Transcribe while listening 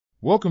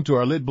Welcome to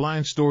our Lit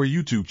Blind Store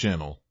YouTube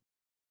channel.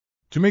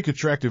 To make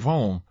attractive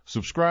home,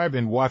 subscribe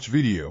and watch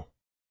video.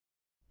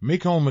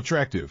 Make home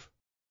attractive.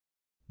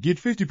 Get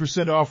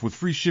 50% off with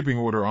free shipping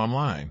order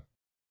online.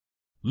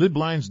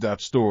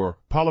 Litblinds.store.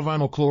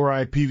 Polyvinyl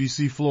chloride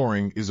PVC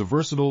flooring is a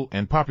versatile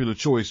and popular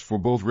choice for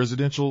both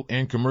residential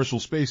and commercial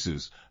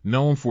spaces,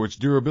 known for its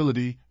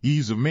durability,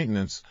 ease of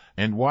maintenance,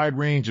 and wide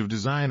range of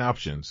design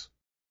options.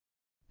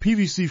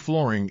 PVC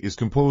flooring is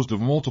composed of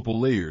multiple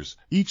layers,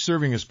 each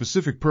serving a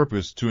specific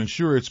purpose to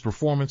ensure its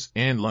performance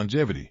and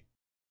longevity.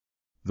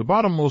 The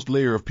bottommost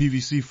layer of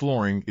PVC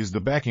flooring is the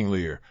backing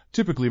layer,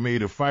 typically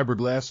made of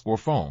fiberglass or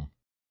foam.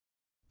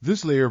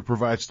 This layer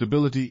provides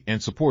stability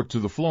and support to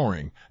the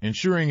flooring,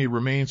 ensuring it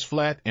remains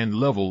flat and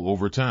level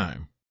over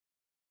time.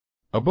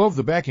 Above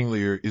the backing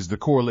layer is the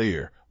core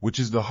layer, which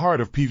is the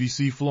heart of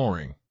PVC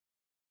flooring.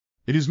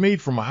 It is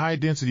made from a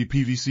high-density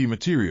PVC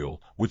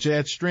material, which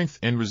adds strength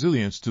and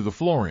resilience to the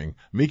flooring,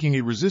 making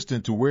it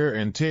resistant to wear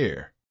and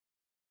tear.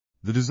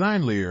 The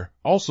design layer,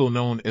 also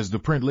known as the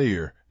print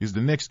layer, is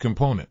the next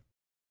component.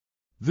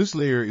 This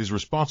layer is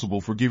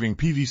responsible for giving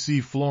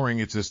PVC flooring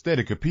its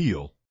aesthetic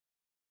appeal.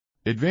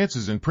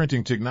 Advances in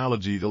printing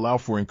technology allow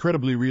for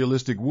incredibly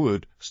realistic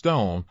wood,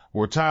 stone,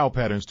 or tile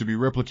patterns to be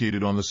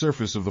replicated on the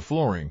surface of the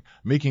flooring,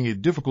 making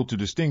it difficult to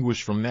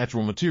distinguish from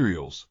natural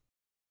materials.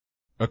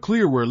 A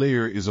clear wear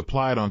layer is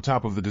applied on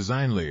top of the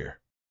design layer.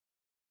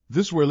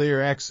 This wear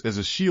layer acts as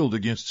a shield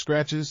against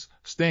scratches,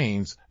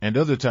 stains, and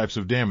other types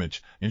of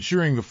damage,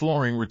 ensuring the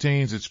flooring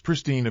retains its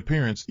pristine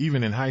appearance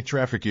even in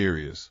high-traffic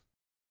areas.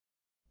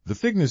 The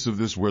thickness of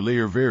this wear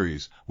layer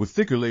varies, with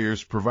thicker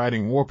layers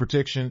providing more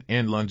protection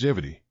and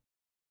longevity.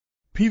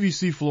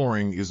 PVC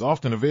flooring is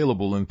often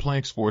available in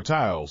planks or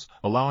tiles,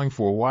 allowing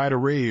for a wide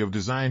array of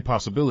design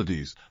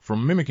possibilities,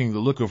 from mimicking the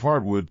look of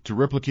hardwood to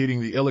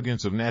replicating the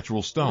elegance of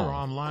natural stone. Or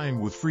online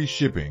with free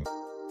shipping.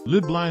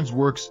 Lit Blinds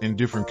works in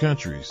different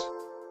countries: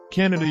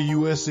 Canada,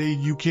 USA,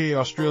 UK,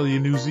 Australia,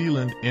 New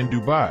Zealand, and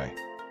Dubai.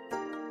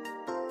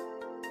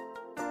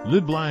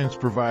 Lit Blinds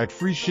provide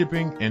free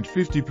shipping and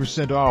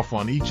 50% off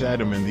on each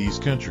item in these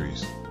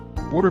countries.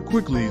 Order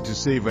quickly to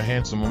save a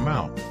handsome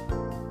amount.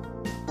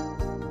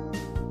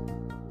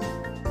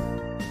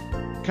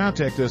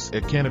 Contact us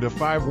at Canada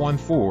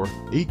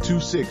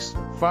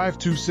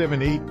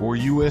 514-826-5278 or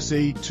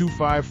USA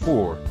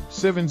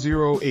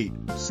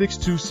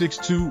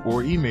 254-708-6262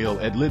 or email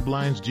at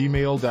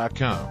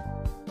litblindsgmail.com.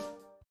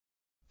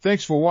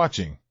 Thanks for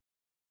watching.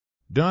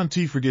 Don't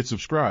forget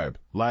subscribe,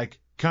 like,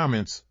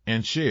 comments,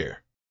 and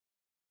share.